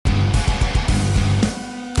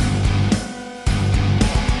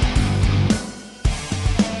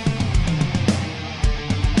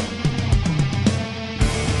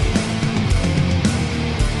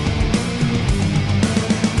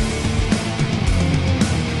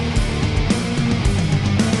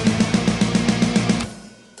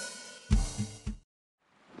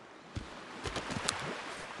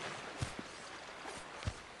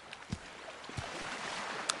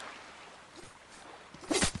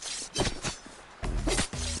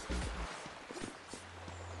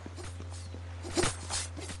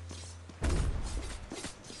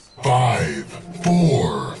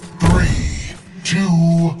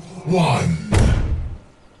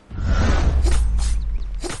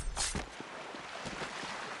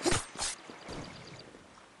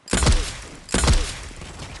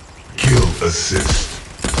assist.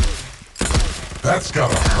 That's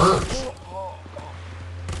gotta hurt.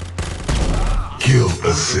 Kill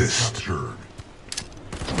assist. Captured.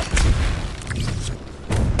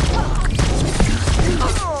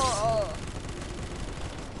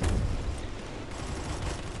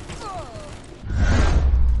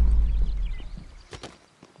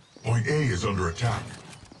 Point A is under attack.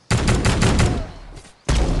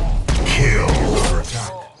 Kill. Under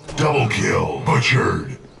attack. Double kill.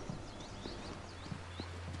 Butchered.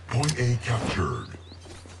 Point A captured.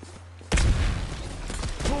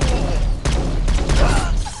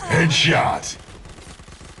 Headshot.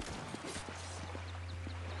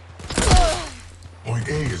 Point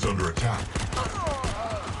A is under attack.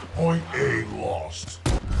 Point A lost.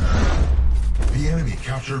 The enemy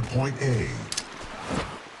captured Point A.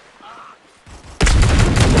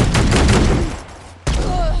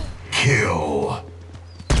 Kill.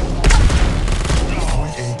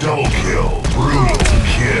 Point A double kill. Brutal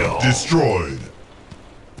kill. Destroyed.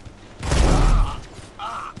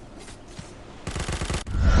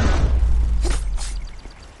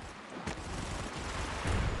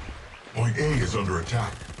 Point A is under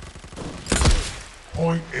attack.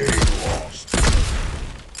 Point A lost.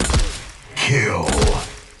 Kill.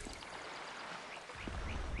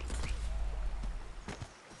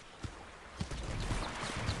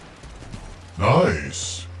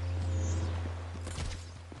 Nice.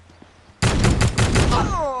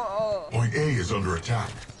 Point A is under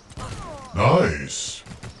attack. Nice.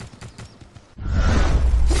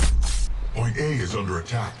 Point A is under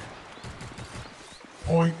attack.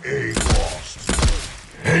 Point A lost.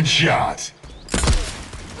 Headshot.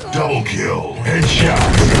 Double kill. Headshot.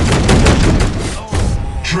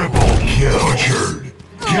 Triple kill. Butchered.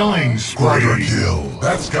 Killing spree. Kill.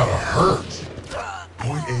 That's gotta hurt.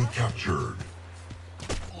 Point A captured.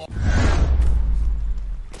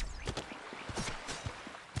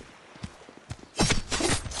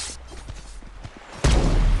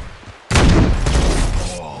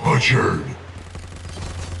 Butchered.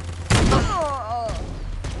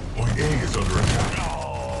 Point A is under attack.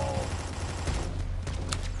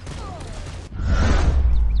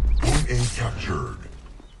 Point A captured.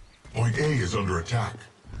 Point A is under attack.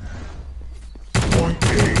 Point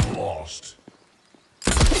A lost.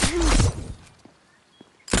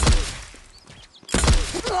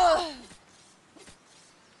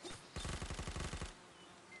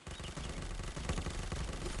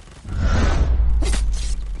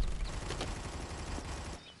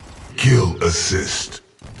 Kill assist.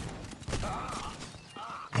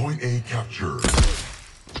 Point A captured.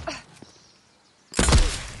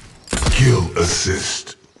 Kill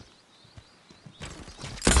assist.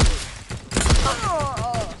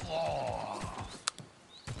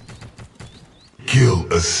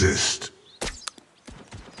 Kill assist.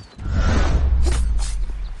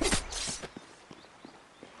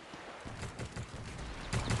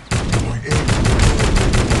 Point A.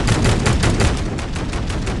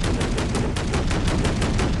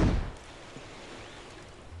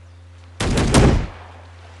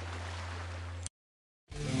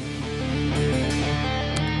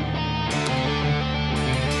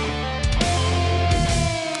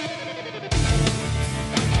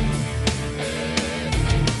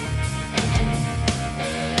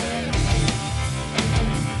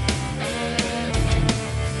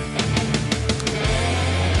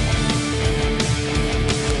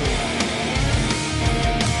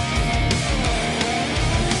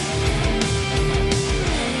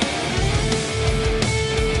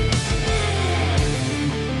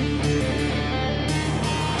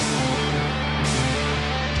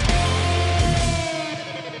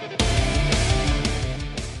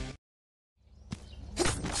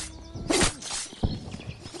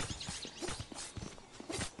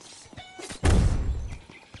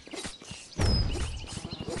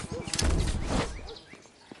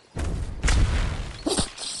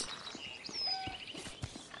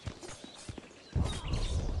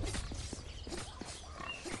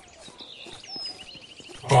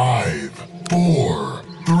 Five, four,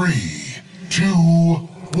 three, two,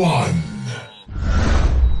 one.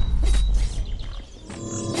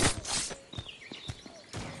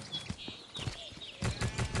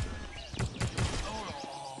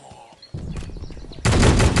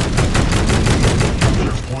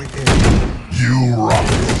 Point A. You rock.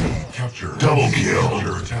 Capture. Double kill.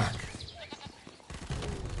 Capture attack.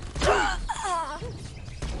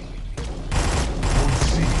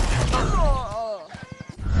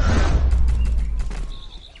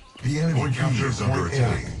 The enemy captures under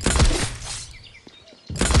attack.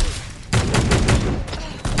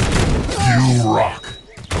 You rock.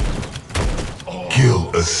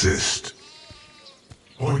 Kill assist.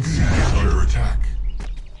 Point C is under attack.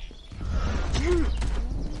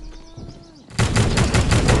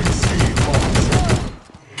 Point C lost.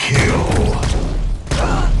 Kill.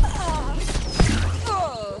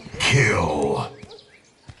 Kill.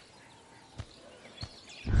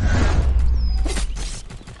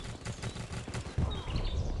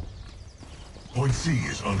 Point C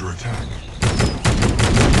is under attack.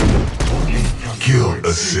 Kill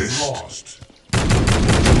assist. Lost.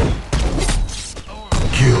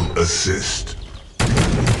 Kill assist.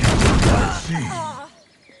 Point C.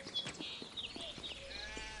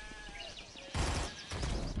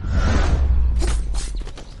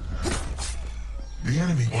 The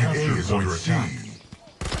enemy captured is under attack.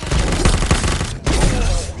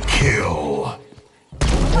 Kill.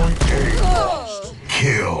 Point A lost.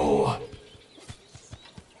 Kill.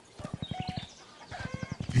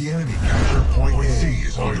 The enemy captured point C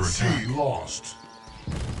is under attack. C lost.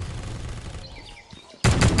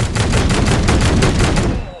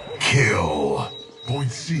 Kill. Point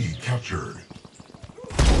C captured.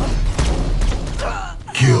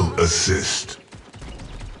 Kill assist.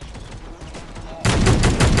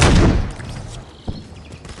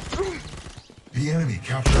 The enemy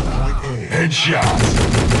captured point A. Headshot.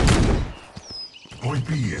 Point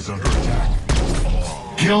B is under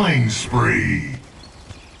attack. Killing spree.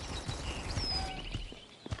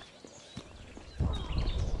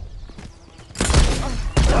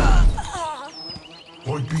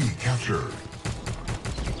 Point B captured.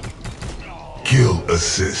 Kill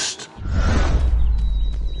assist.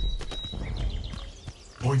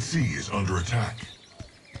 Point C is under attack.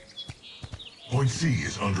 Point C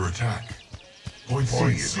is under attack. Point C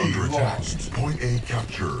is under attack. Point A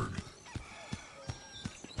captured.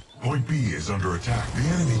 Point B is under attack. The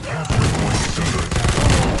enemy captured point C under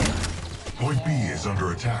attack. Point B is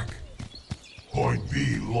under attack. Point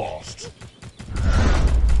B lost.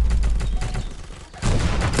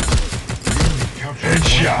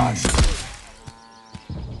 Headshot!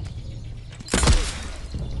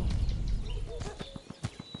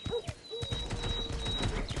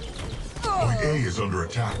 Point A is under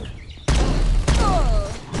attack.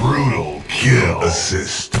 Brutal kill.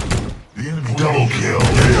 Assist. The enemy double kill.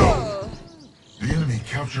 The enemy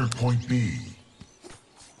captured point B.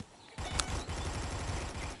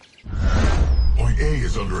 Point A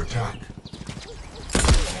is under attack.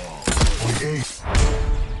 Point A.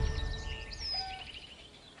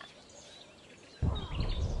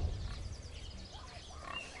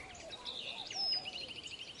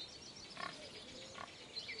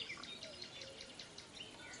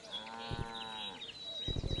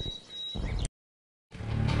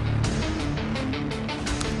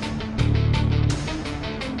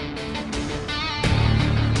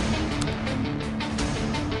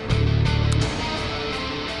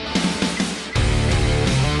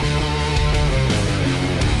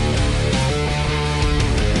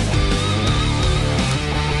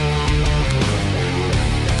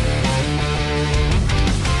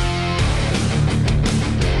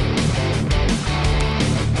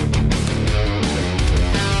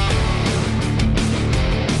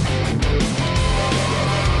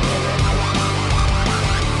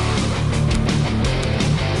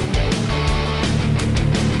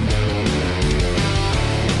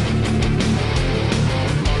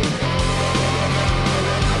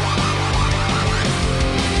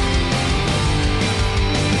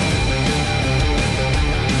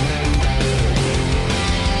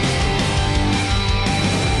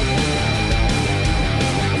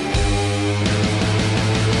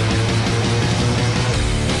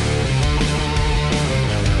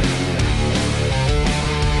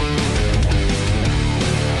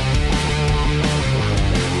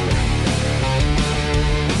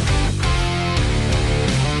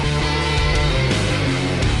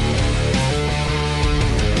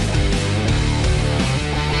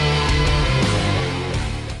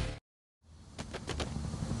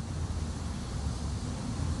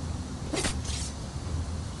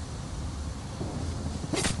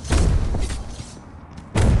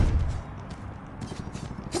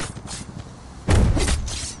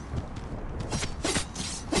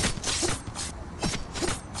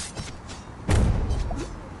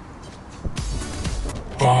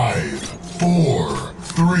 Five, four,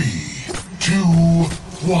 three, two,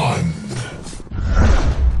 one.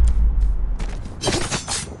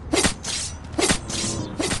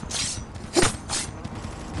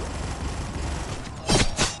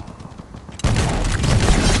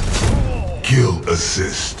 Kill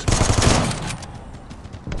assist.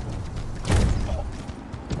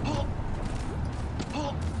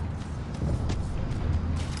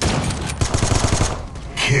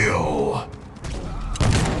 Kill.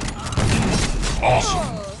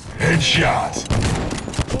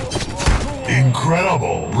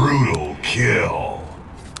 Brutal kill.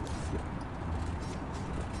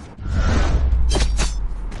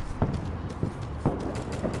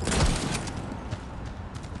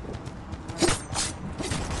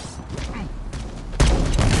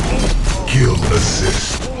 Kill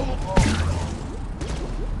assist.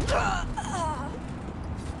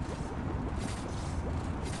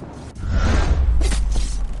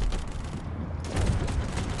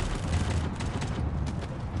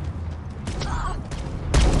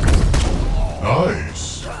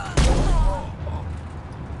 Nice.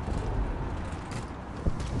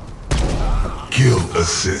 Kill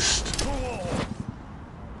assist.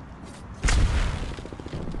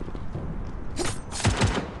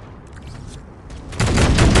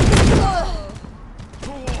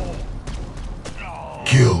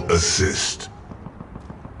 Kill assist.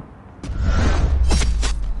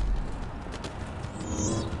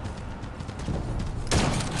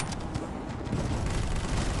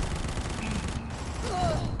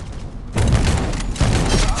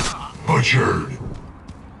 Butchered.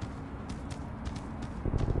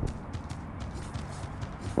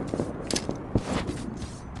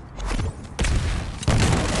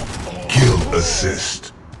 Kill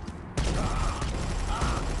assist.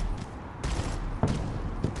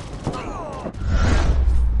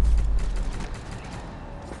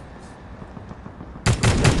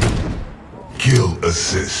 Kill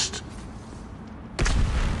assist.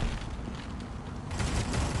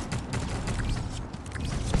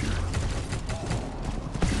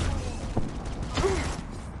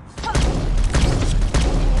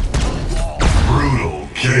 Brutal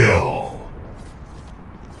kill.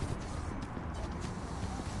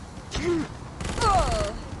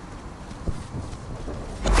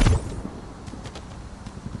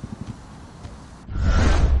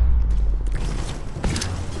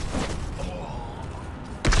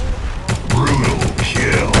 Brutal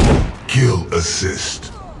kill. Kill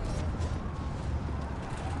assist.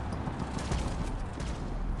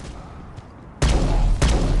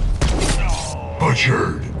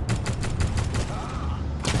 Butchered.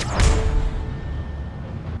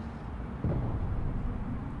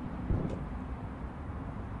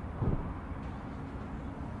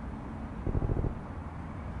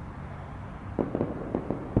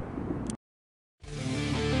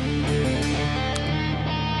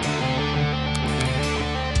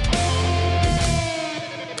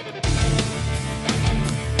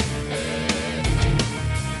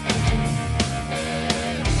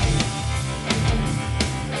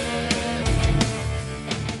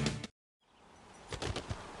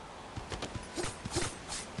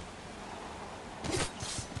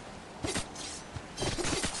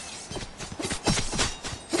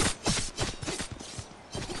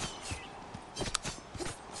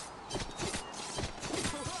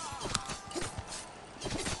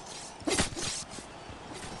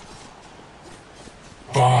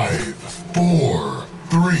 Five, four,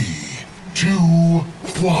 three, two,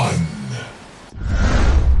 one.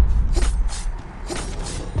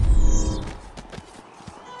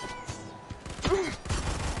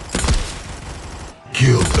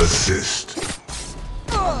 Kill assist.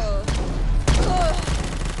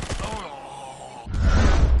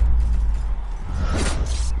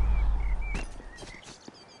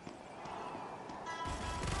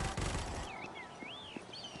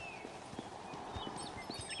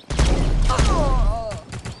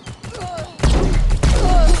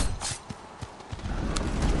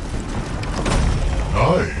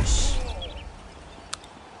 Nice.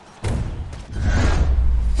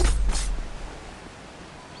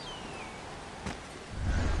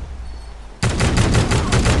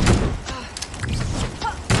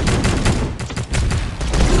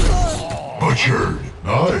 Butchered.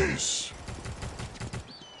 Nice.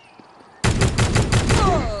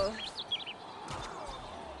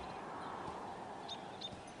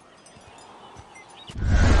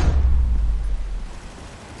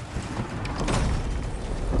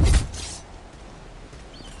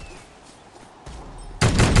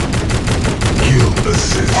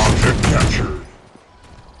 Assist. Object captured.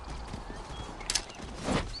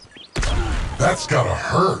 That's gotta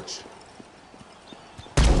hurt.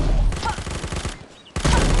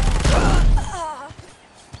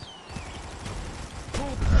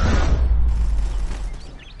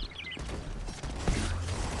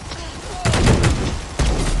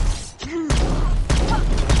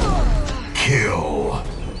 Kill.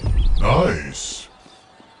 Nice.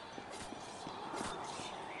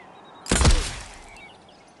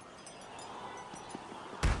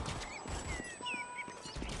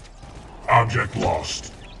 Object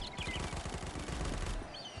lost.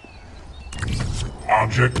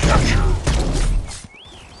 Object captured.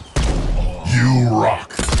 You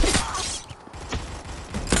rock.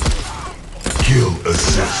 Kill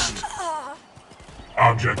assist.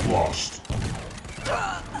 Object lost.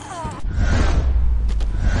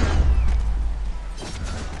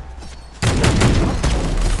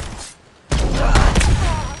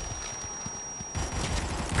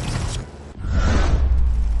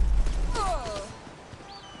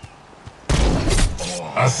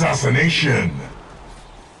 Assassination.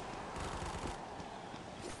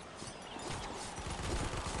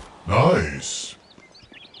 Nice.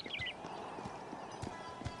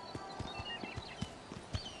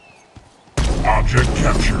 Object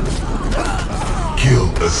captured. Kill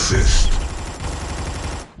assist.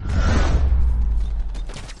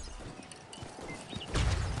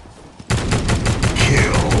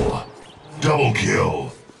 Kill. Double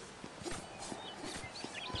kill.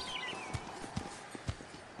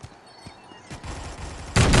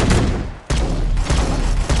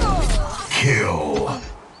 Kill.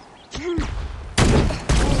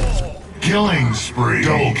 Killing spree.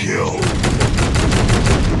 Double kill.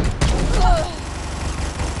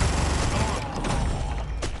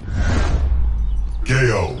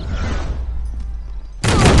 KO.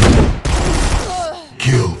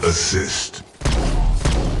 Kill assist.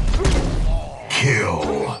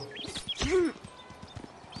 Kill.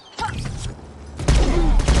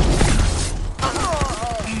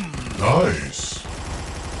 Nice.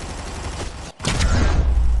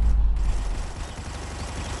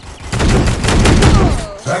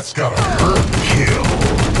 That's gotta hurt. Kill.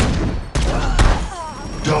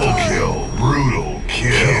 Double kill. Brutal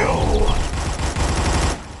kill.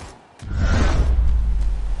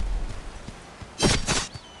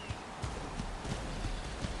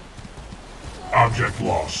 Object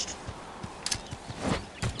lost.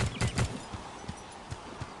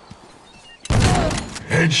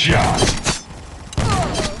 Headshot.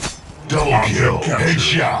 Double kill.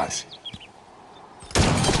 Headshot.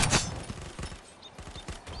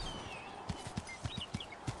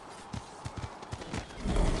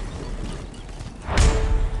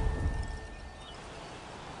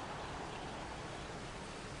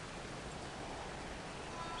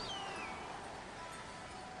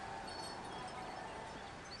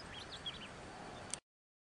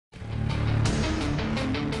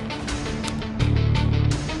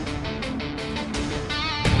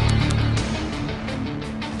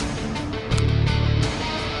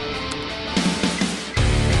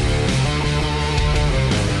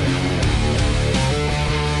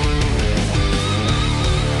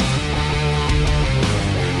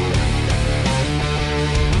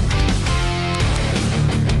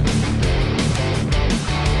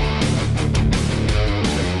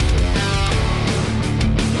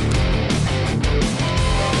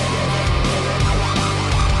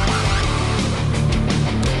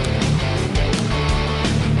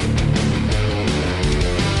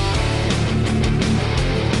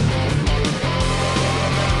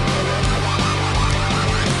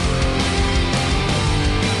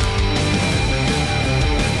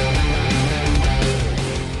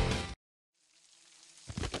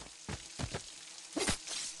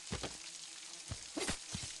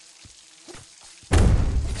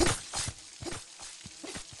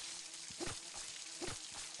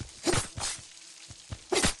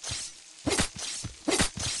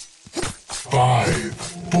 Five,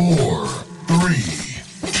 four, three,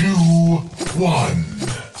 two, one.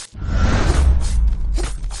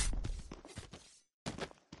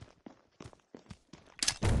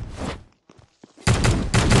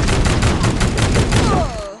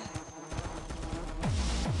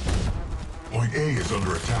 Point A is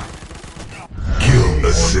under attack. Kill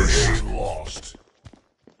assist. Lost.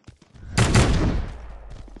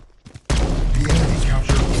 The enemy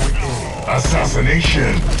captured point A.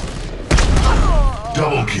 Assassination.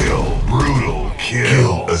 Double kill. Brutal kill.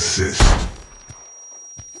 Kill assist.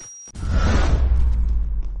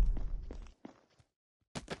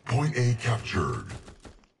 Point A captured.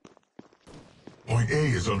 Point A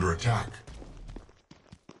is under attack.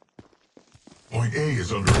 Point A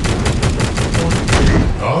is under attack. Point A.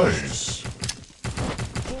 Nice.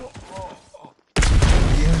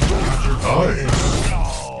 The enemy captured point A.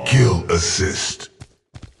 Nice. Kill assist.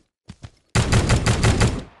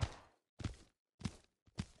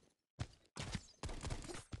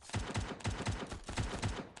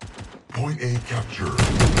 Point A captured.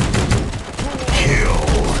 Kill.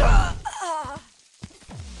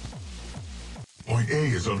 Point A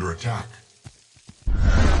is under attack.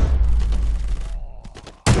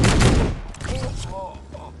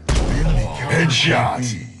 The enemy captured Headshot.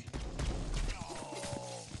 B.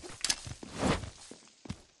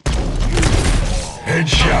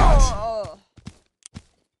 Headshot.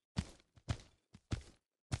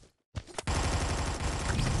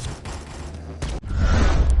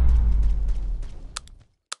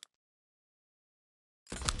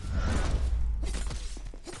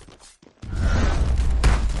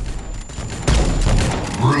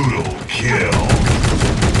 Brutal kill.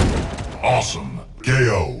 Awesome.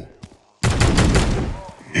 KO.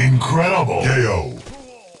 Incredible. KO.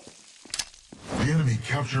 The enemy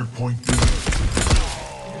captured point B.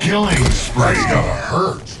 Killing spree. That's gotta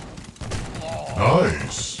hurt.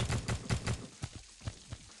 Nice.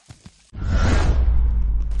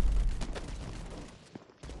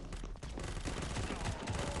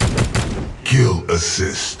 Kill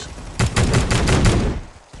assist.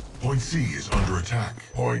 Point C is under attack.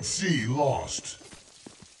 Point C lost.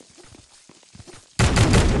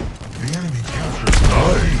 The enemy captured.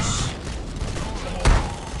 Nice.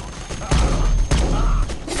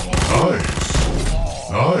 Nice.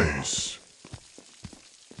 Nice.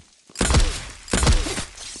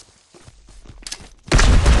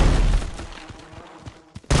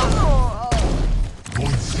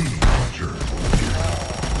 Point C captured.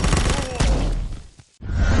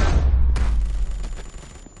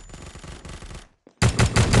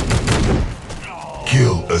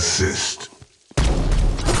 Kill assist.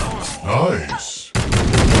 Nice.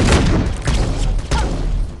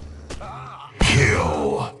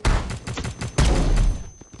 Kill.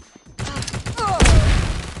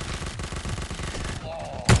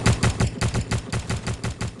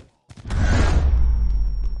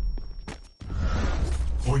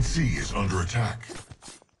 Point C is under attack.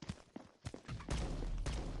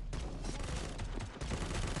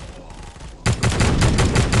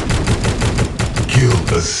 Kill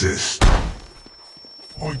assist.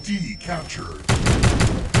 Point D captured.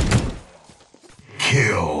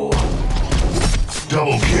 Kill.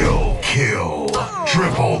 Double kill. Kill.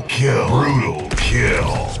 Triple kill. Brutal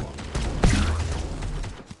kill.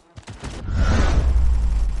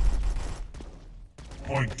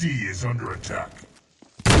 Point D is under attack.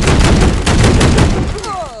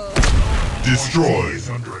 Destroyed. Point D is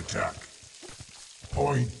under attack.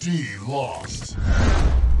 Point D lost.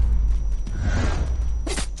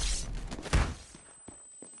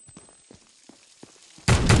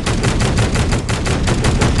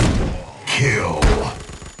 Kill.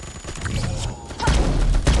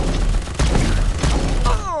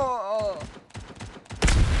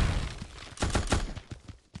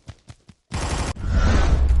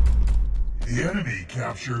 The enemy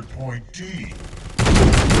captured point D.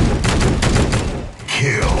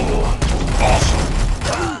 Kill. Awesome.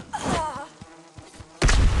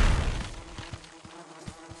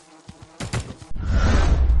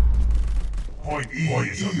 Point E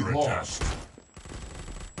is under attack.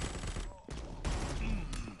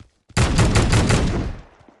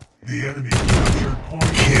 The enemy captured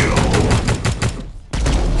point. Kill.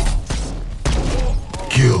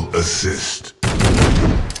 Kill assist.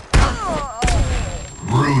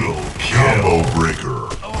 Brutal kill. Combo breaker.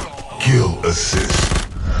 Kill assist.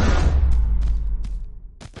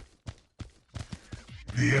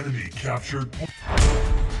 The enemy captured point.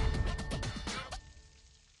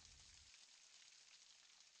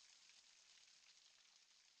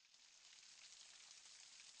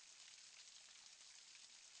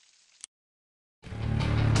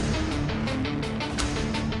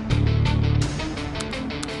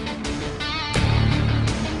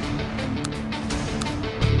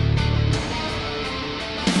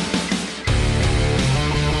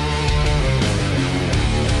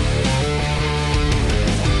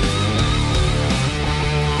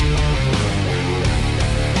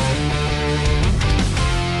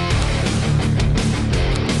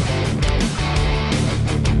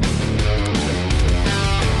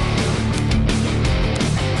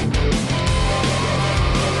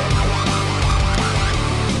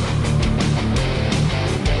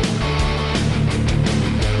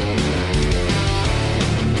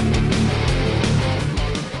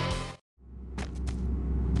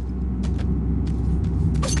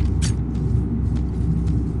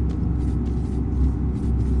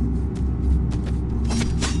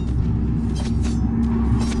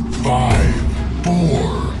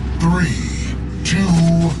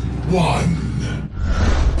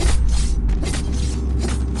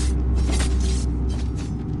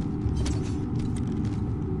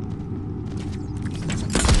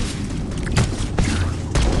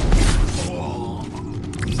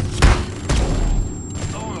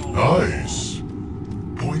 Nice.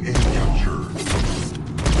 Point A captured.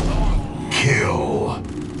 Kill.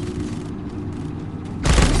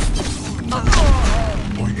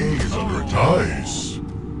 Point A is under attack. Nice.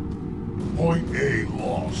 Point A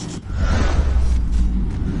lost.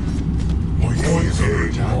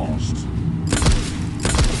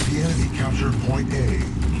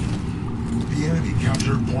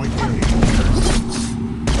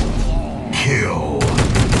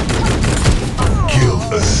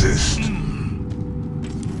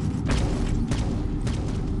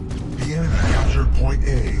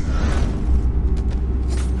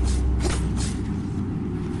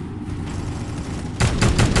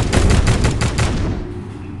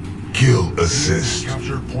 Kill assist.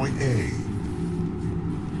 Captured point A.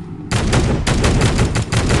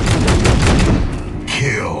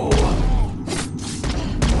 Kill.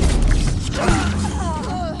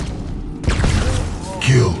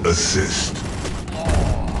 Kill assist.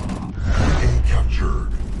 Point A captured.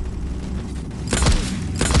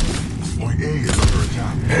 Point A is under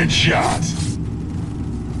attack. Headshot.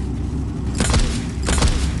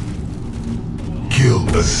 Kill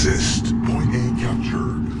assist. Point A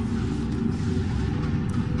captured.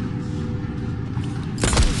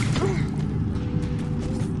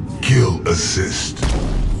 Kill assist.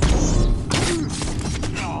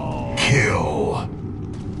 Kill.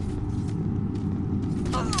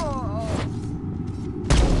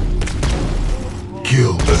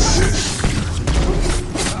 Kill assist.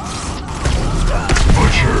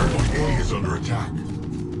 Butcher. Point A is under attack.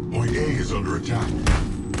 Point A is under attack.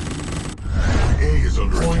 Point A is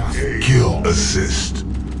under attack. Kill assist.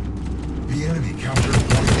 The enemy captured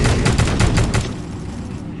point A.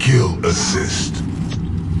 Kill assist.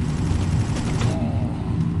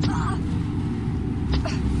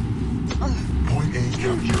 Point A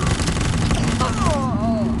captured.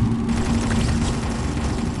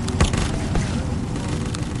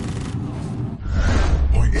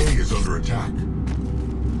 Point A is under attack.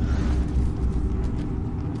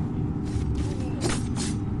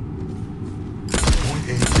 Point A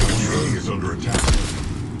is under attack.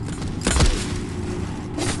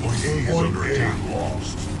 Point A is under attack.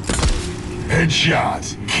 Lost.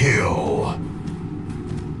 Headshot. Kill.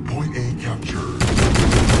 Point A captured.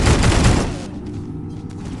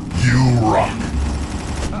 You rock.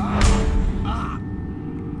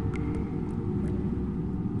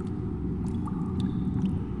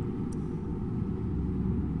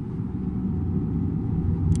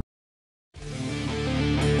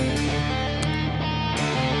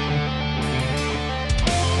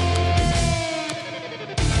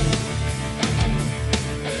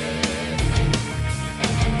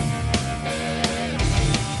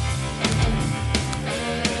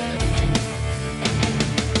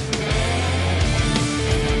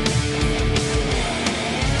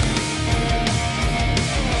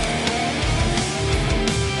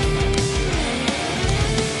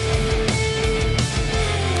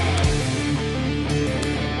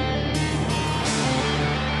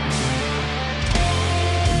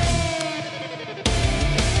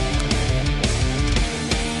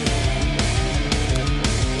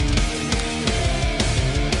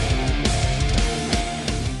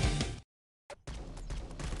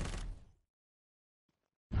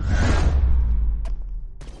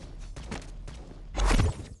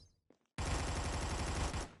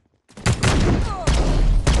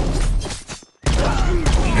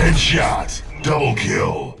 Headshot! Double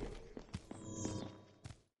kill!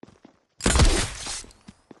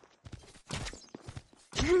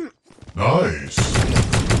 Nice!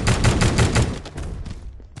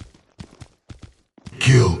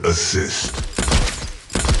 Kill assist.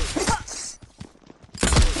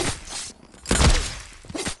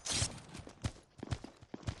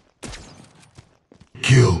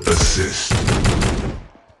 Kill assist.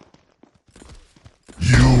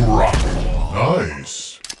 You rock!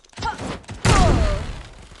 Nice!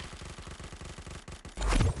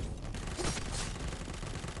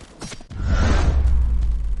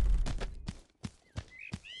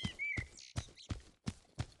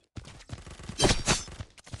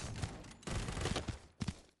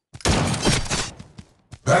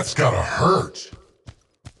 That's gotta hurt.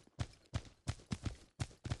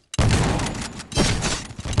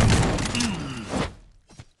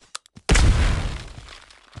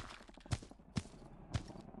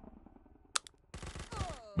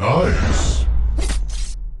 Nice.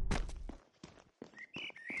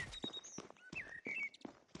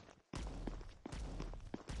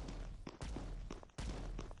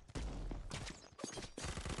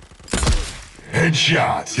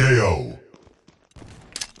 Headshot. KO.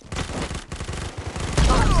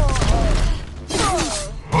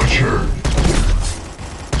 Butcher.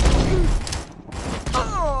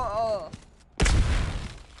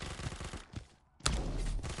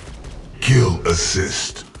 Kill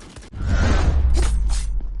assist.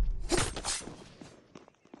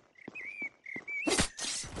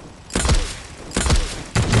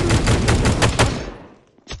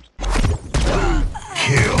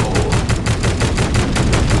 Kill.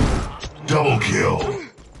 Double kill.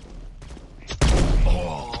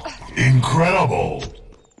 Incredible.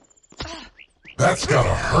 That's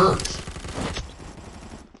gotta hurt.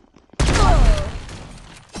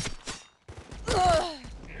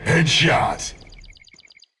 Headshot.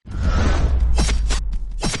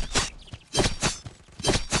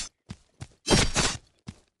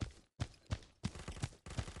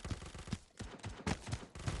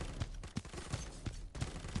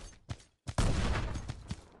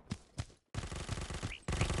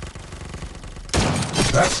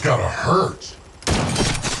 That's gotta hurt.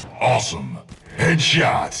 Awesome.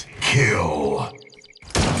 Headshot. Kill.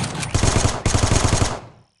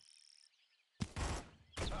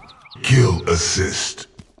 Kill assist.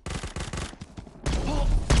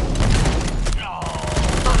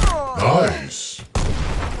 Nice.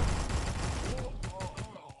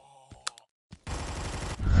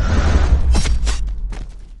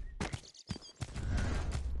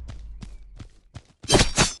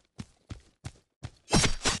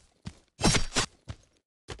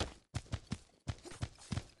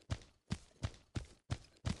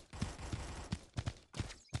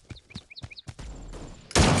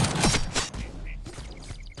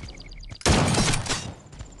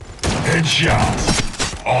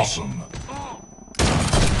 Headshot. Awesome.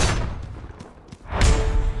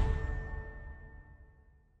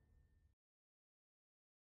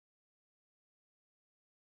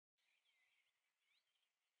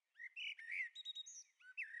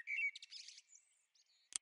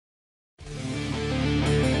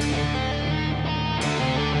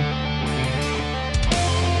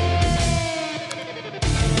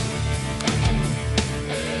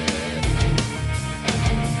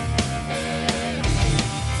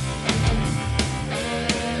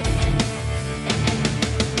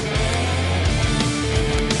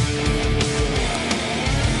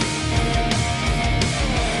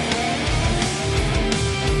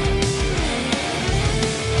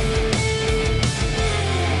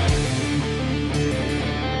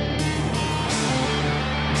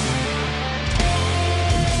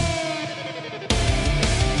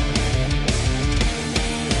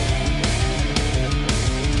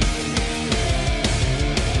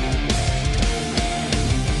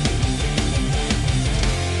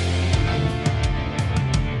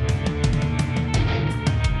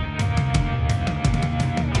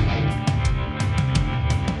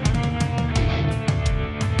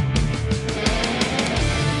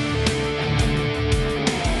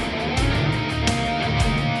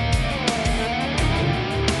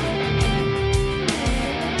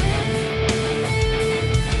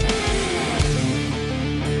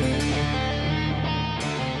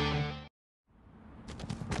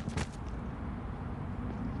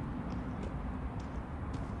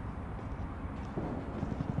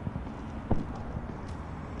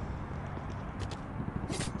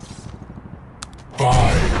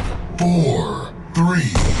 Five, four,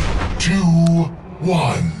 three, two,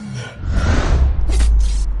 one.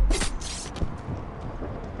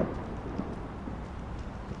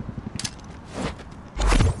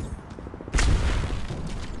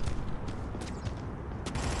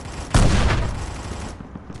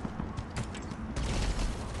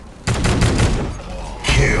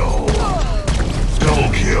 Kill.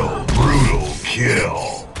 Double kill. Brutal kill.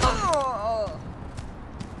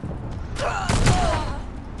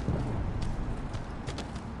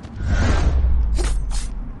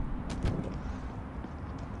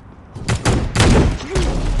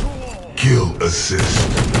 Kill assist.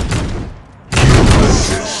 Kill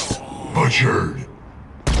assist. Butchered.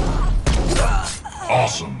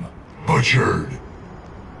 Awesome. Butchered.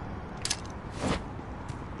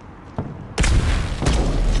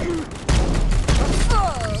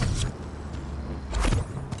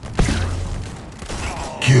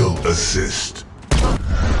 Kill assist.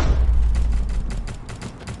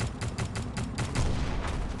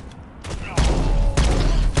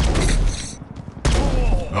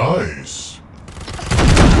 Nice.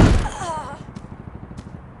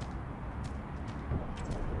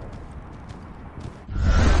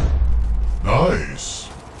 Nice.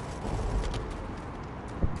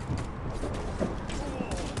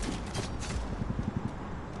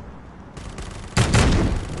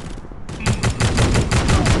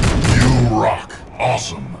 You rock.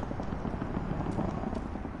 Awesome.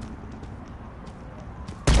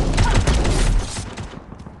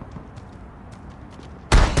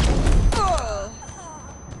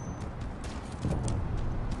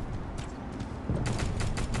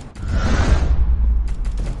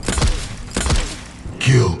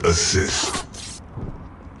 Kill assist.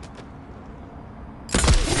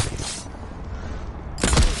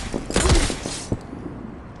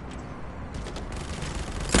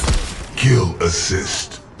 Kill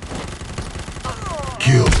assist.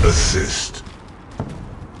 Kill assist.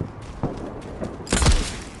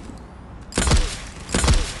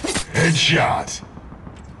 Headshot.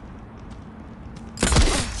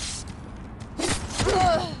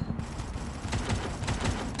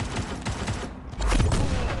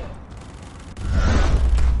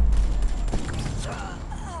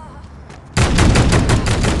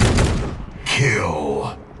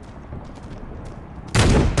 Kill.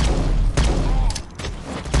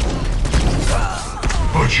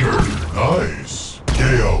 Butchered. Nice.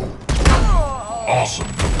 KO. Awesome.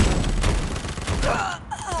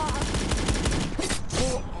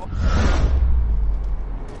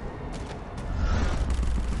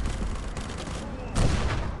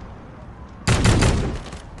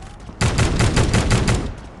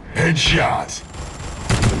 Headshot.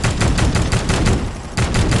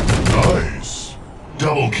 Nice.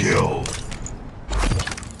 Double kill.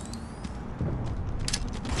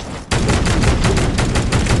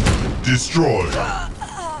 Destroyed.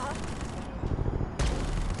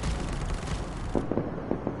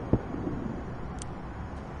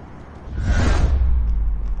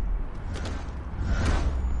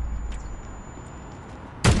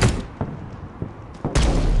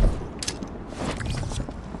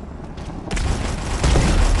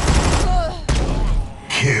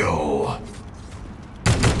 Kill.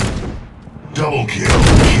 Double kill.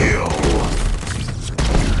 Kill.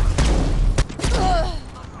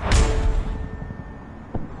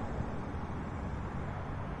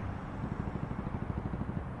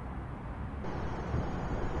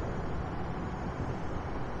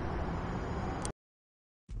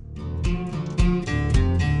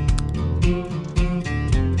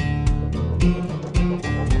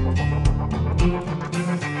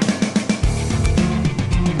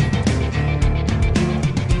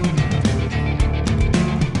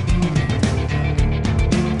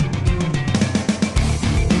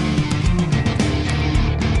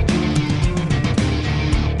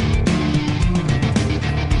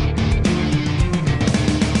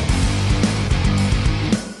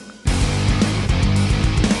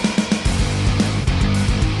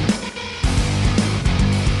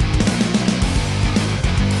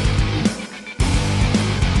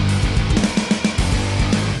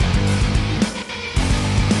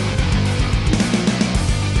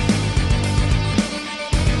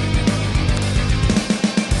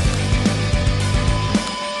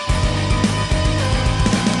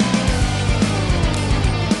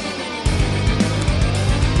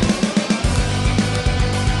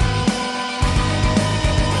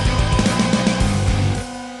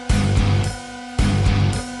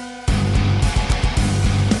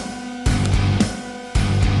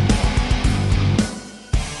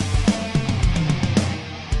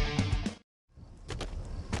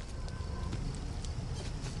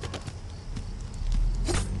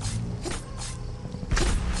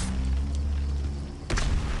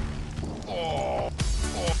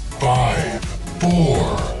 Five,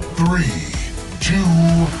 four, three, two,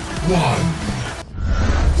 one.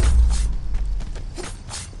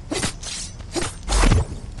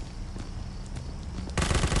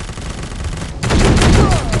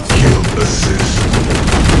 Kill assist.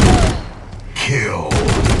 Kill.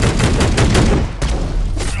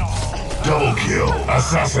 Double kill.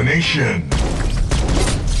 Assassination.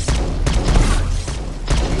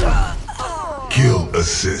 Kill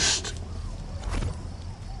assist.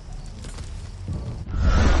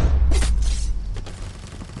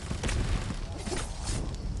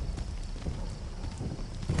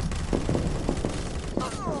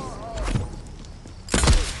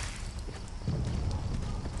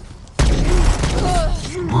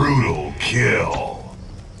 Brutal kill.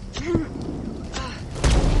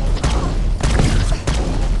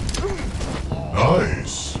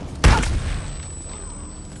 Nice.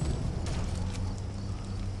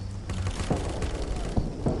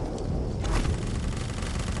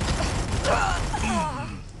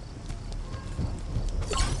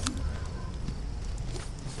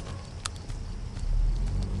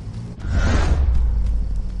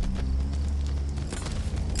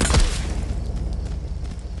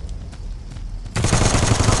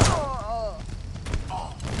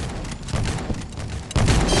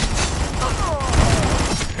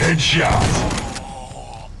 Headshot.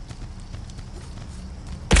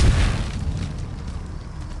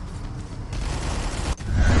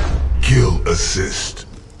 Kill assist.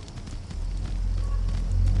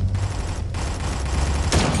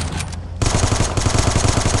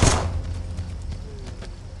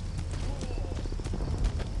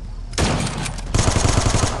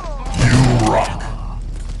 You rock.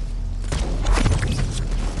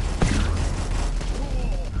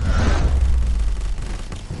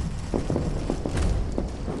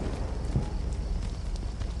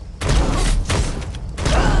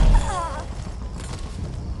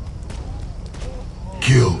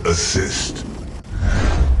 Kill assist.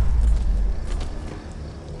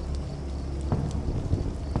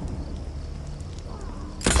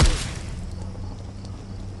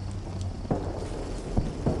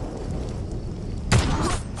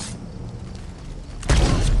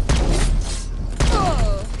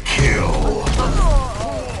 Kill.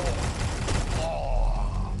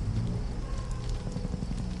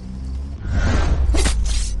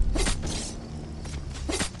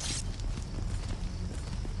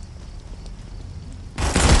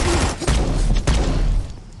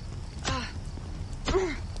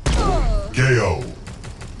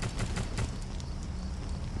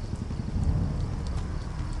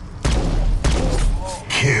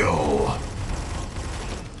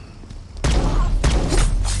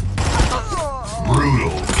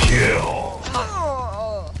 Brutal kill.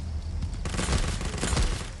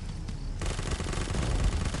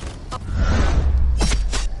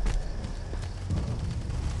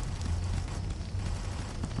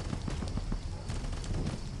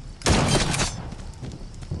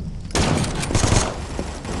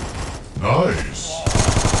 Nice.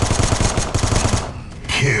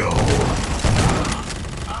 Kill.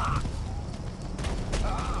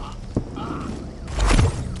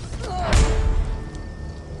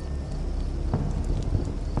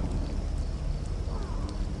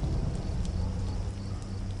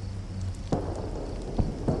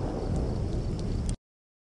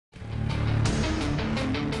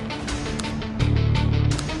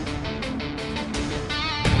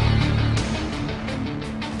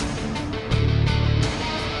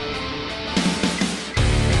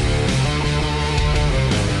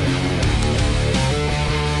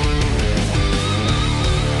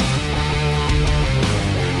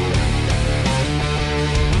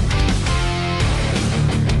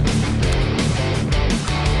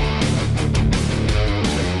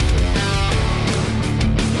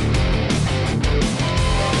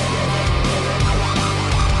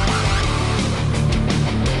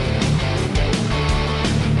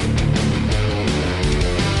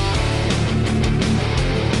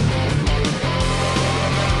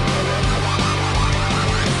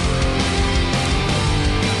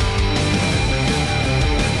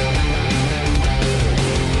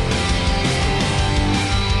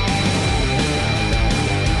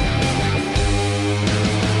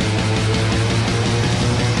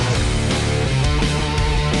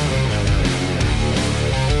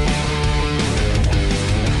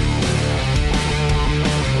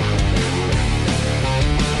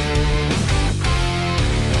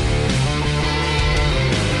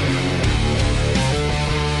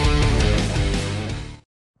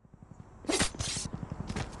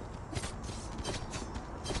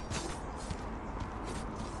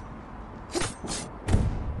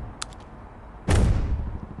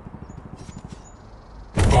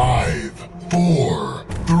 Five, four,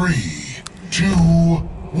 three, two,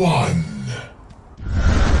 one.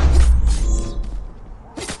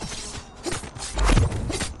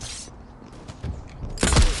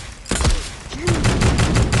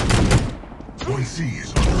 Point C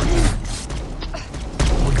is under attack.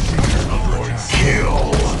 Point C is under attack.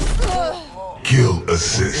 Kill. Kill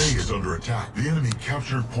assist. Point A is under attack. The enemy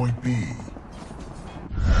captured Point B.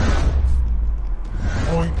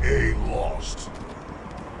 Point A lost.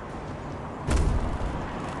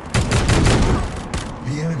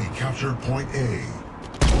 The enemy captured Point A.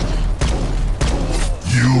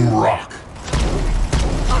 You rock.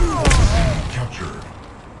 Captured.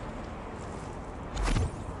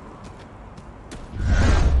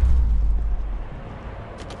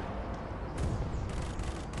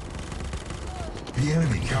 The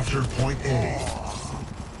enemy captured Point A.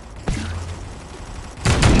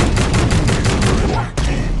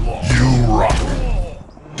 You rock.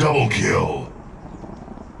 Double kill.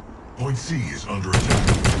 Point C is under attack.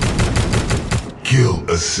 Kill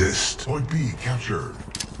assist. Point B captured.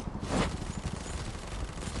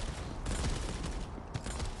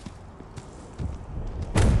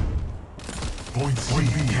 Point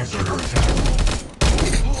B is under attack.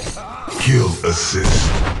 Kill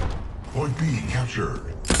assist. Point B captured.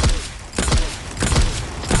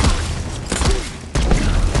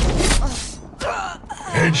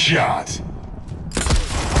 Headshot.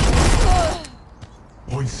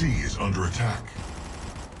 Point C is under attack.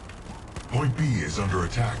 Point B is under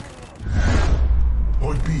attack.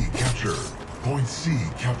 Point B captured. Point C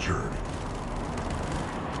captured.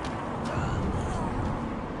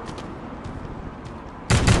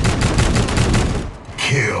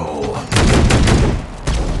 Kill.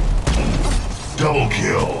 Double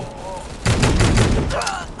kill.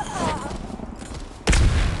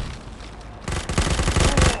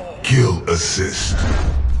 Kill assist.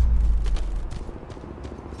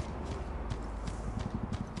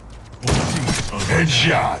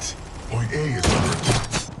 Headshot. Point A is under attack.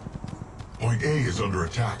 Point A is under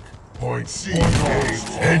attack. Point C.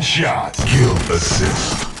 Headshot. Kill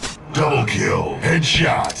assist. Double kill.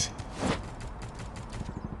 Headshot.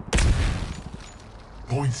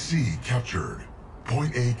 Point C captured.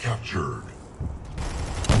 Point A captured.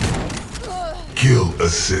 Kill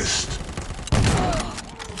assist.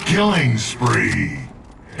 Killing spree.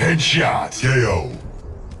 Headshot. KO.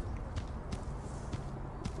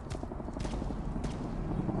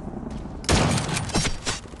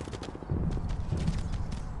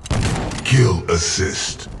 Kill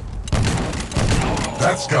assist.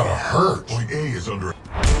 That's gotta hurt. Point A is under...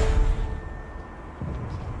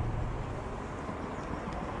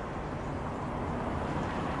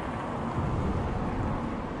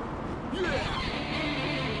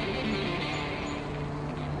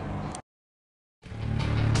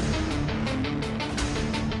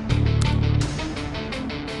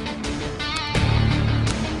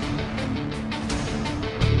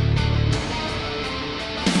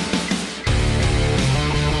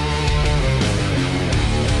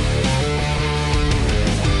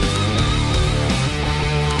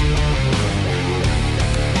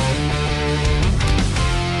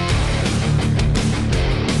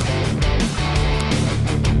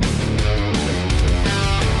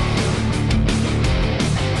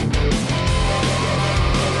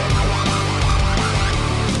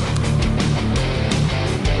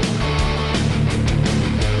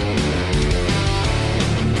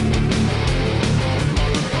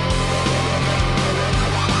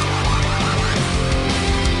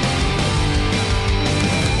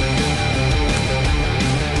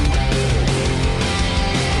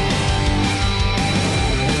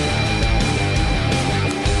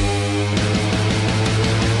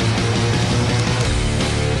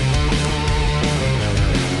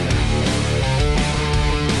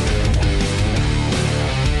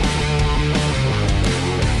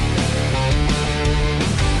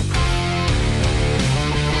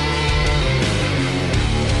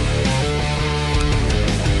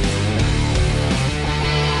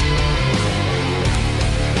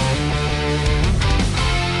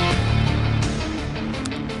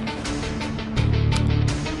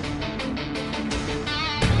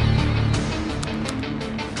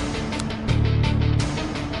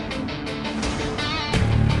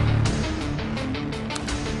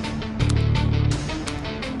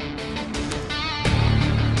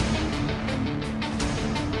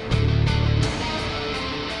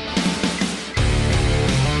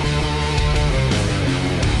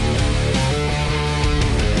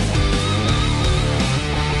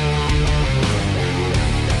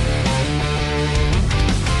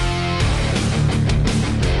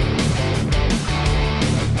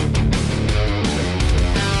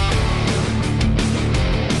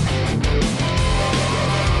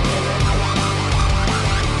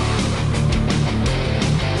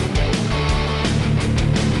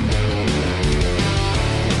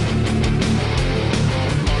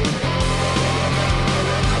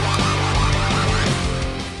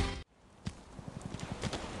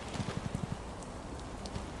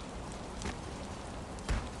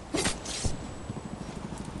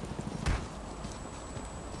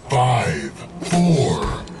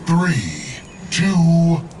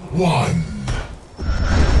 1.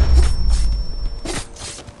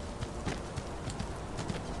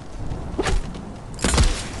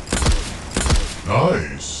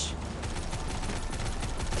 Nice.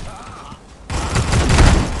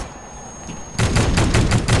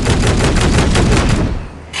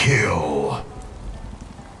 Kill.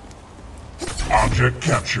 Object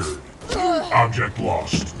captured. Object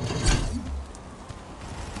lost.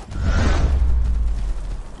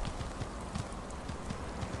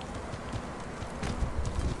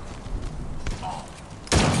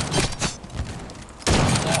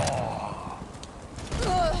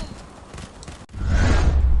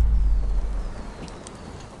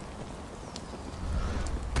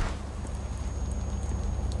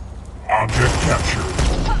 Object captured.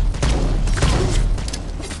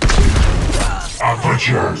 Object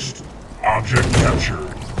lost. Object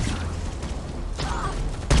captured.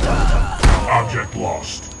 Object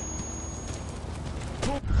lost.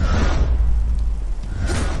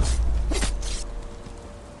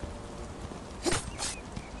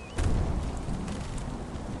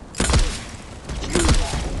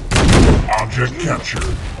 Object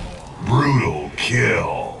captured. Brutal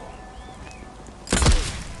kill.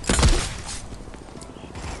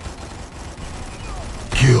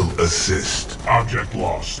 Kill assist. Object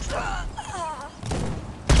lost.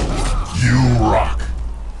 You rock.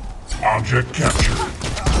 Object captured.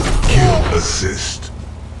 Kill assist.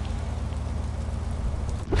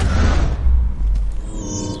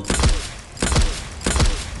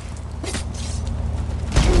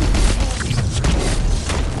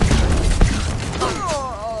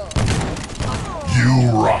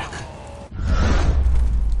 You rock.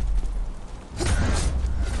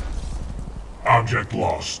 Object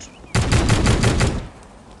lost.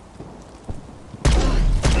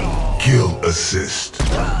 Kill assist.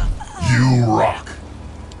 You rock.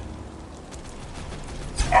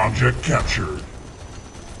 Object captured.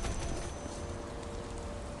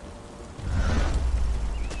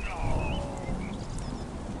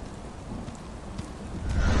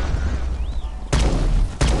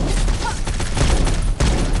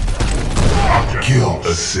 Object kill lost.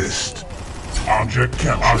 Assist. Object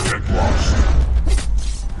captured. Object lost.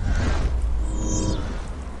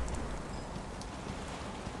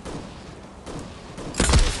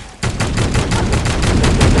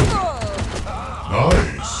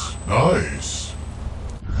 Nice, nice.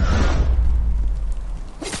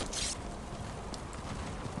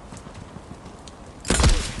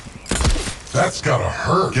 That's gotta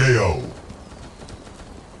hurt. KO.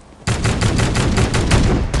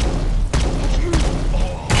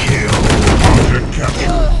 Kill. Object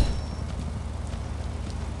captured.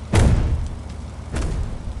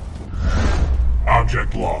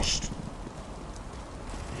 Object lost.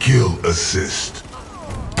 Kill assist.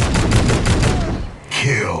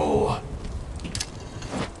 Kill.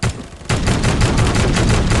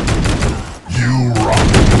 You rock.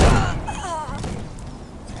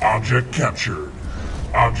 Object captured.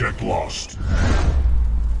 Object lost.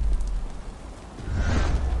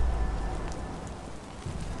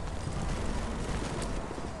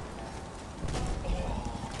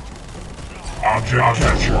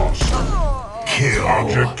 Object lost. Kill.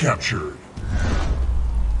 Object captured.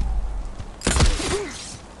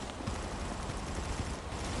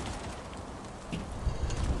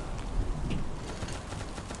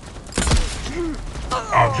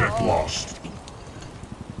 Object lost.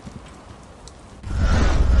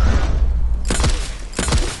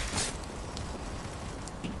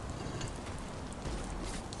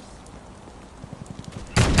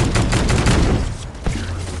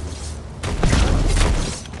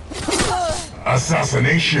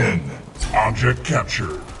 Assassination. Object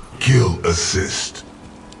captured. Kill assist.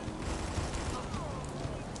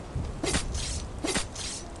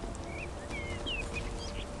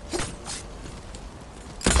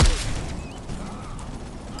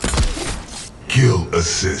 Kill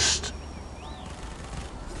assist.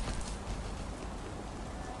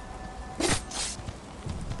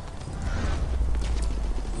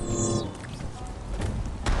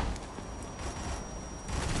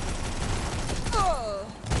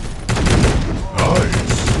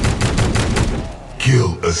 Nice.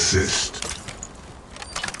 Kill assist.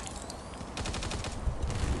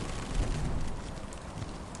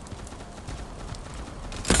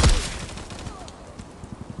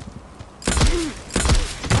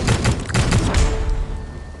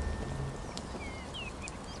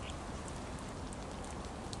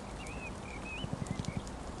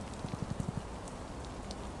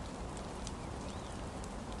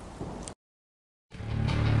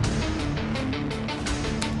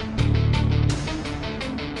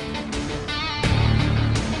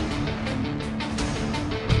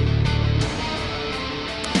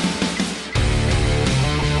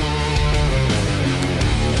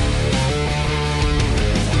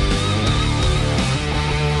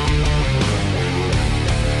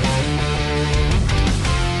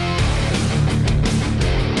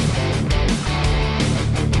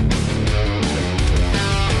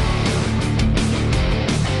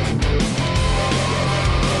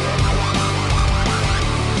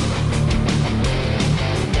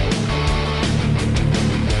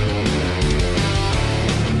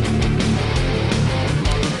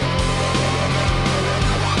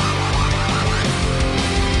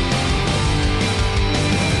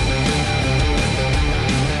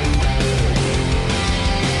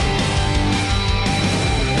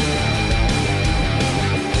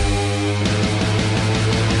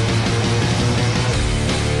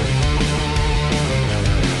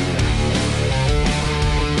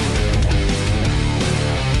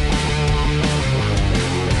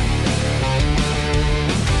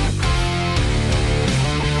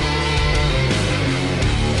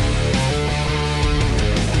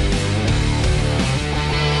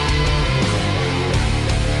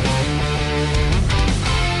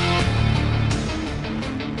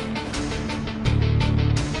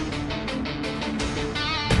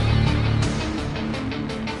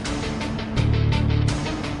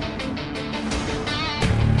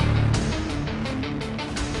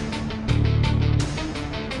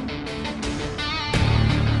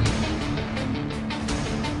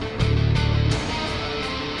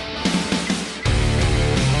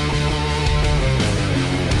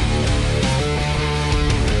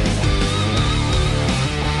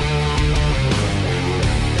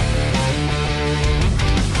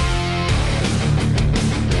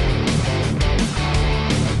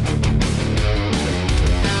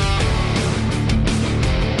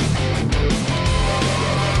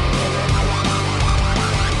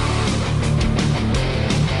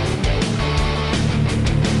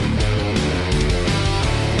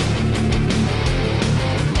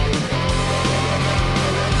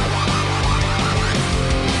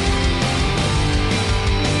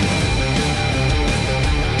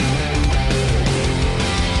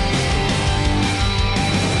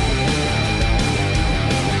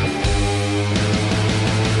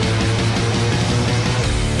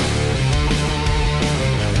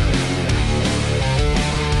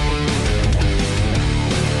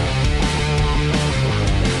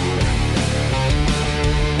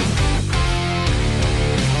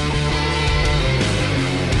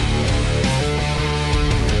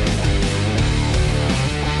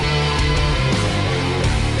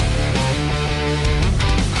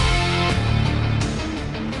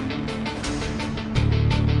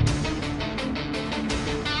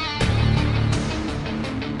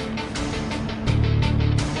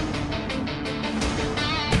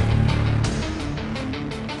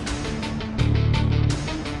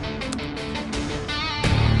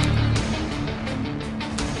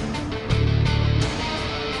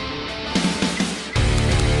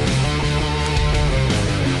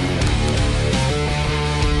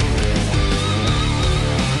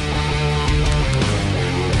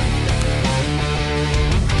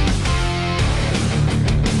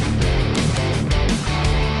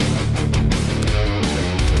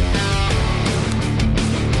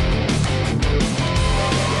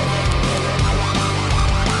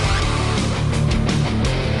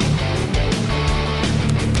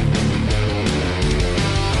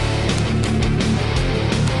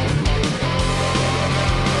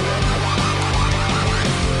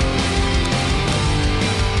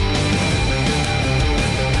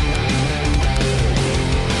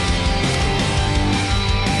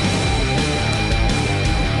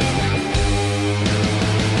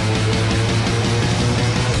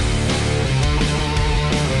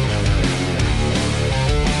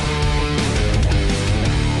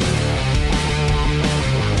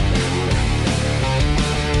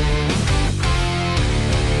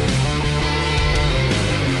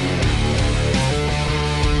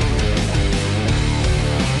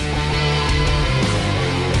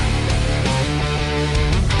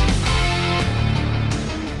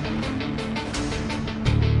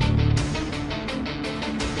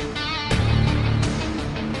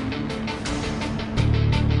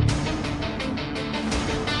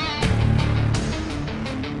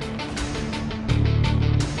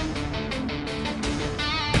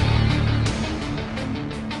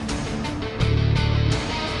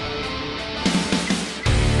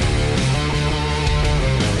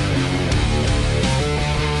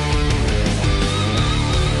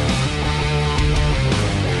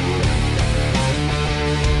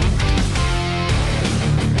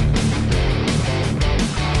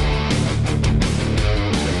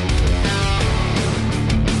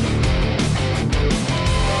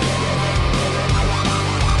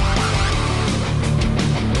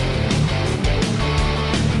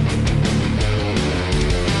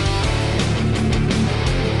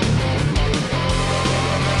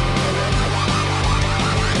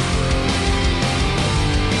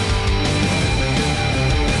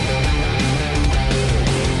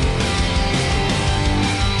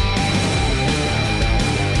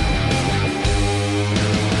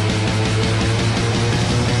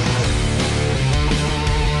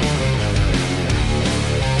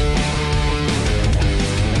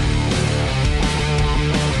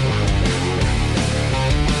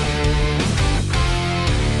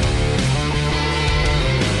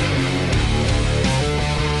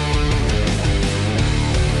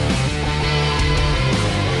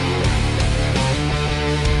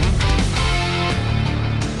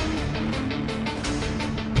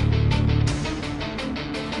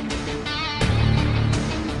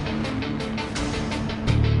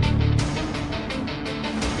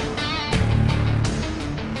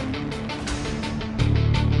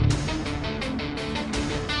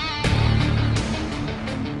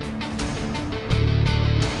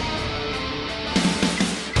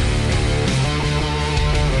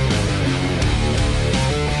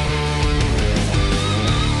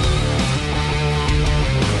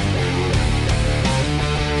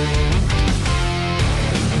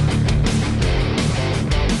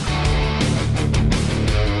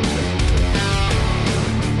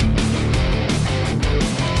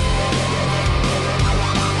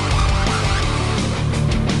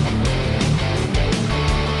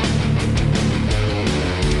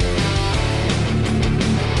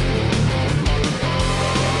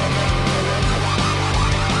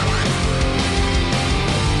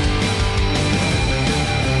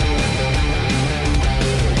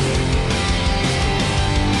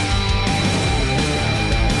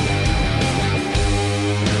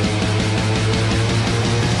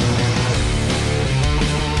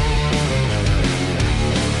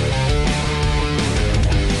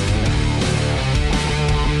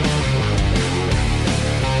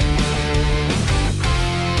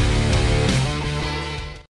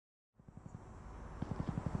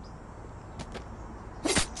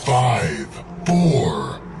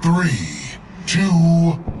 3, 2,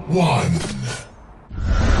 1.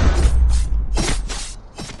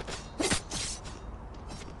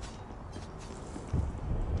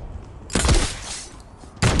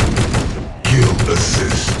 Kill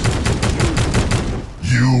assist.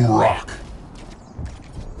 You rock.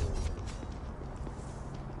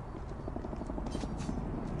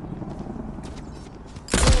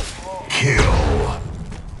 Kill.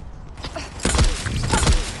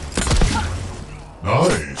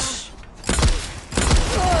 Nice.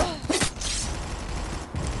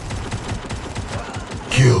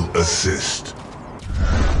 Kill assist.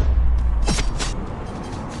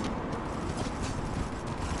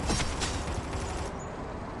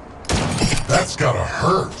 That's gotta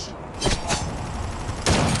hurt.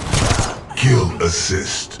 Kill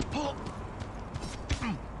assist.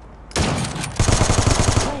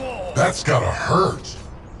 That's gotta hurt.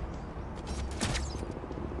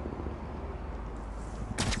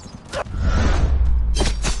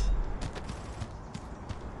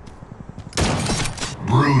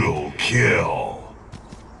 Brutal kill.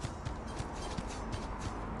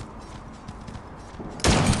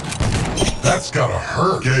 That's gotta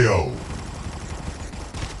hurt. KO.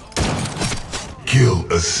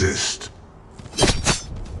 Kill assist.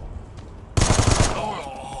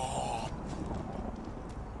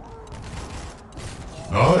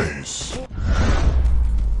 Nice.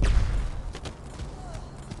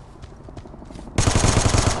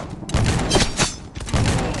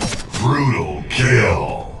 Brutal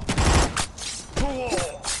kill.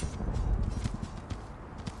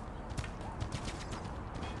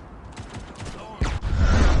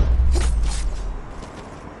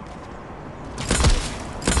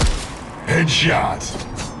 Headshot.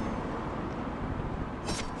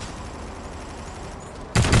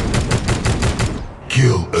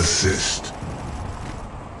 Kill assist.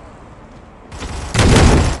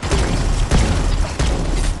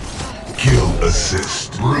 Kill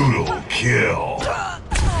assist. Brutal kill.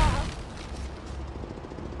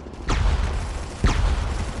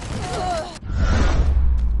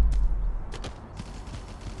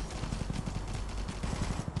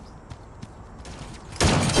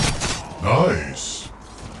 Nice.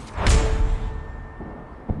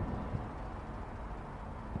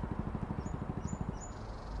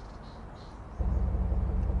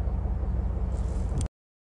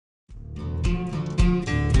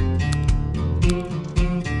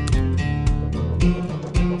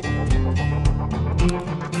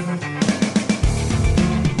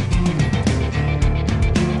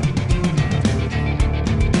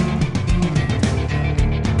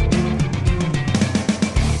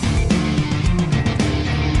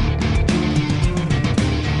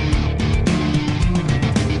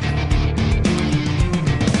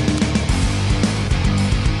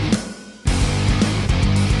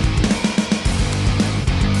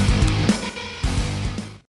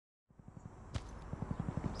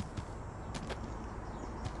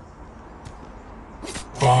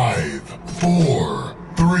 Five, 4,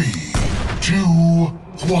 3, 2,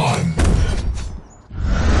 1.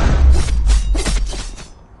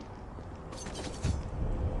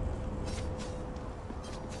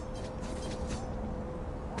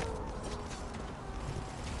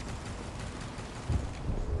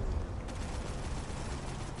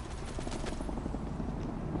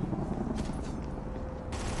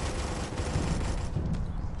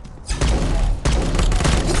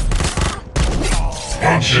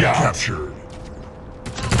 Headshot. Captured.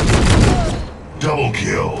 Double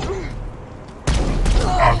kill.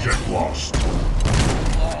 Object lost.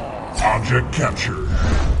 Object captured.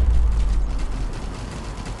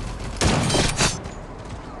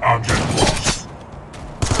 Object lost.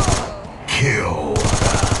 Kill.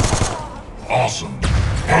 Awesome.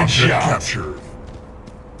 Headshot. Object captured.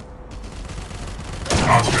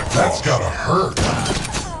 Object lost. That's gotta hurt.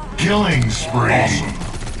 Killing spree. Awesome.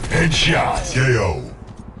 Headshot. KO.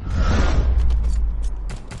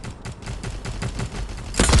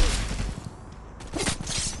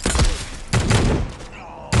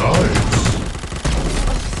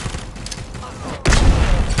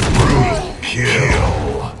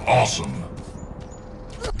 Kill. Awesome.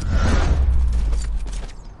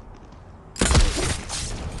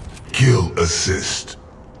 Kill assist.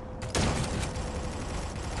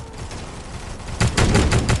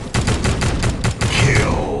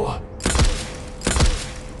 Kill.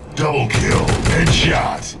 Double kill.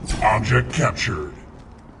 Headshot. Object captured.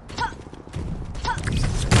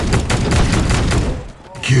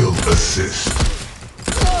 Kill assist.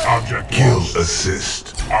 Object kill lost.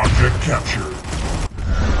 Assist. Object captured.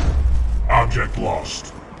 Object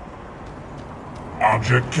lost.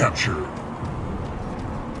 Object captured.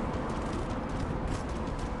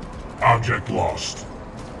 Object lost.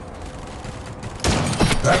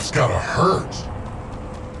 That's gotta hurt.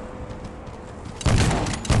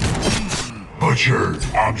 Butchered.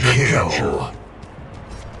 Object captured.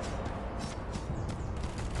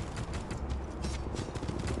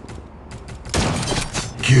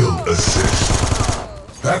 Kill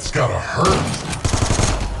assist. That's gotta hurt.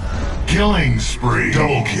 Killing spree.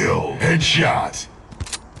 Double kill. Headshot.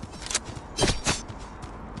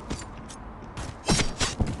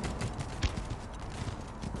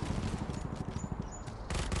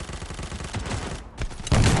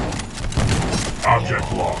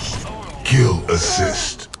 Object lost. Kill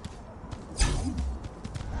assist.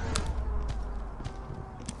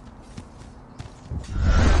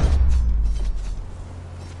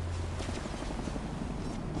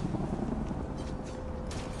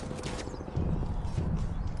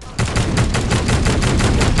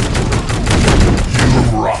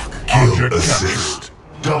 You rock. Kill object assist.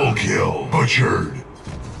 Captured. Double kill. Butchered.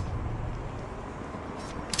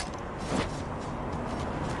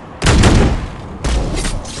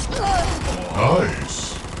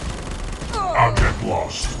 Nice. Object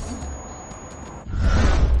lost.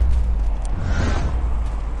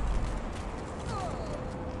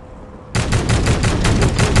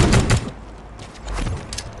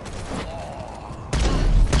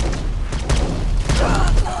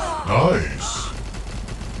 Nice.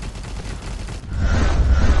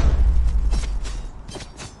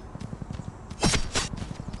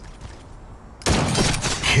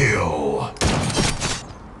 Kill.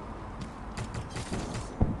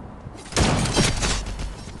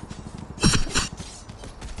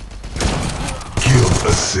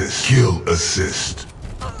 Assist. Kill assist.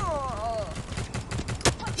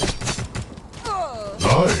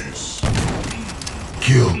 Nice.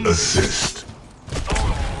 Kill assist.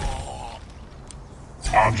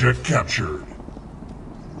 Object captured.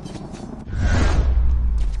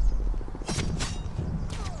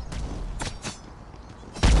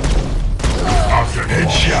 Object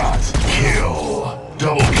headshot. Kill.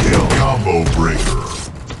 Double kill. Combo breaker.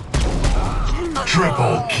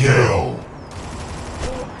 Triple kill.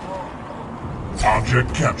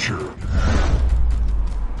 Object captured.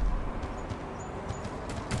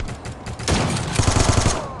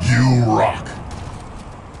 You rock.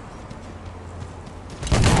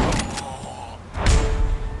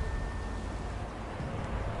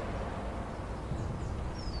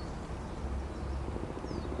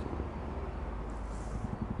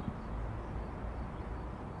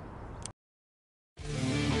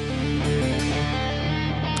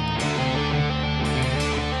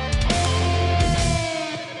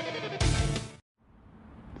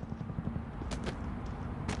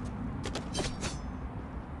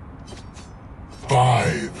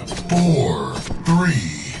 Five, 4, 3,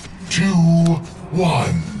 2,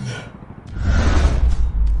 1.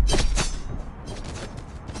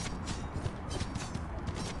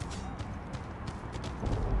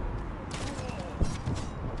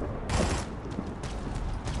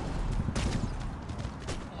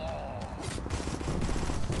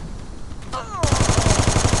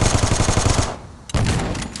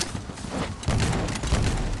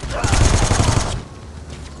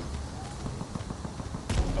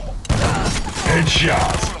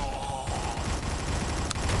 Headshot.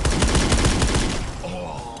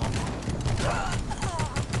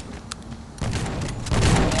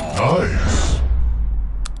 Nice.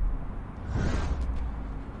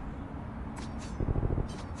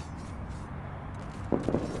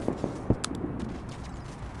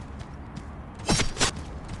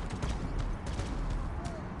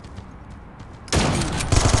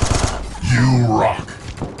 You rock.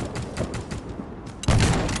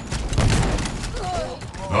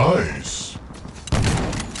 Nice.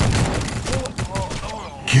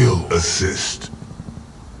 Kill assist.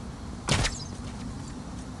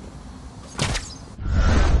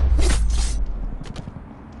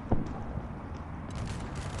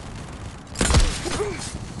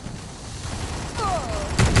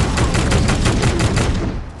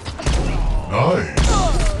 Nice.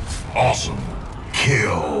 Awesome.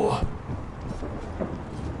 Kill.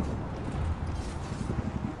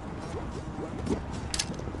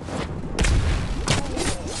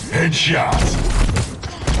 Headshot.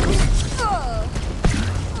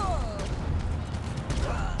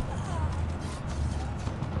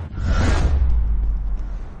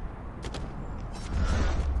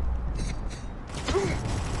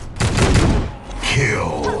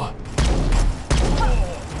 Kill.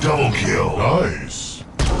 Double kill. Nice.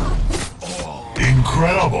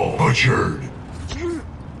 Incredible. Butchered.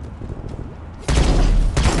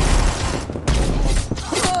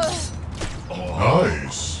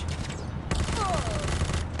 Nice.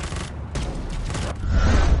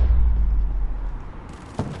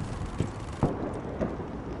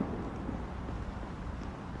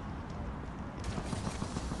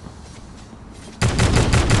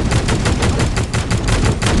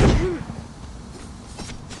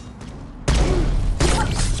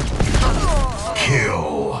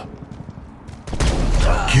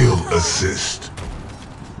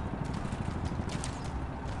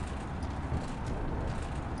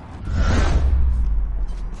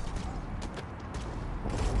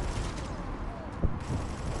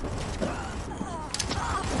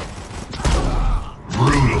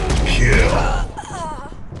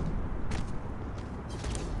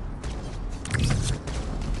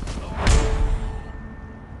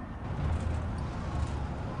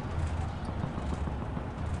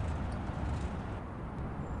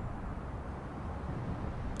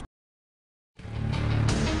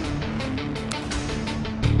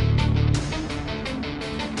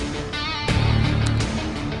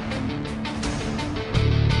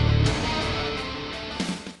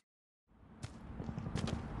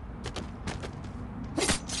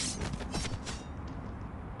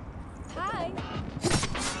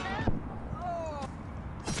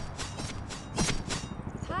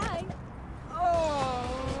 Hi. Oh.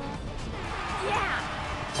 Yeah.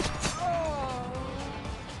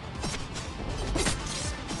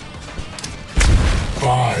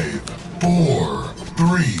 Five, four,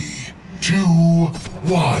 three, two,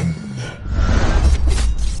 one.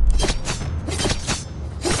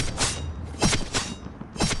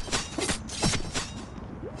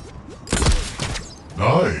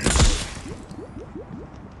 Nice.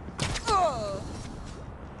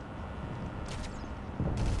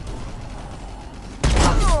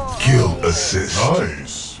 Kill assist.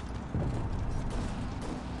 Nice.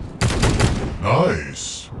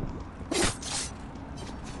 Nice.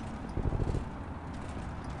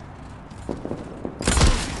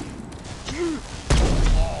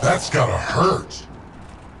 That's gotta hurt.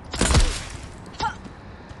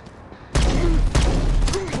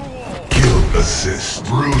 Kill assist.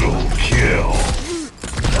 Brutal kill.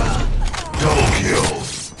 Double kill.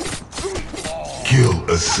 Kill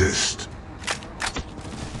assist.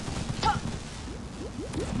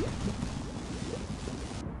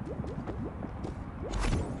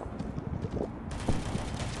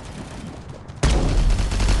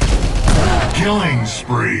 Killing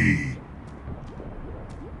spree.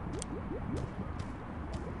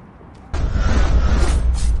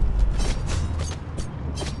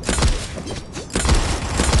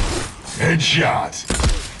 Headshot.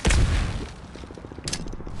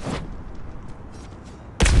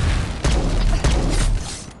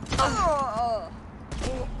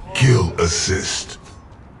 Kill assist.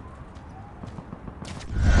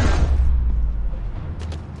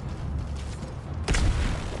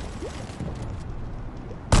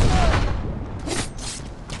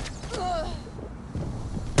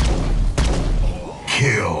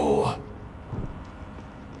 Kill.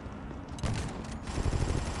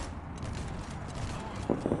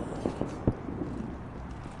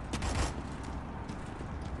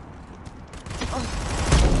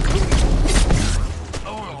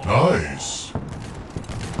 Nice.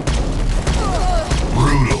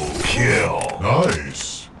 Brutal kill.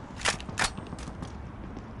 Nice.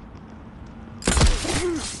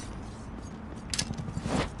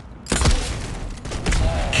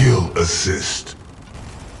 Kill assist.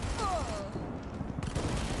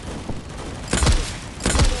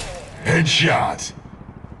 Headshot.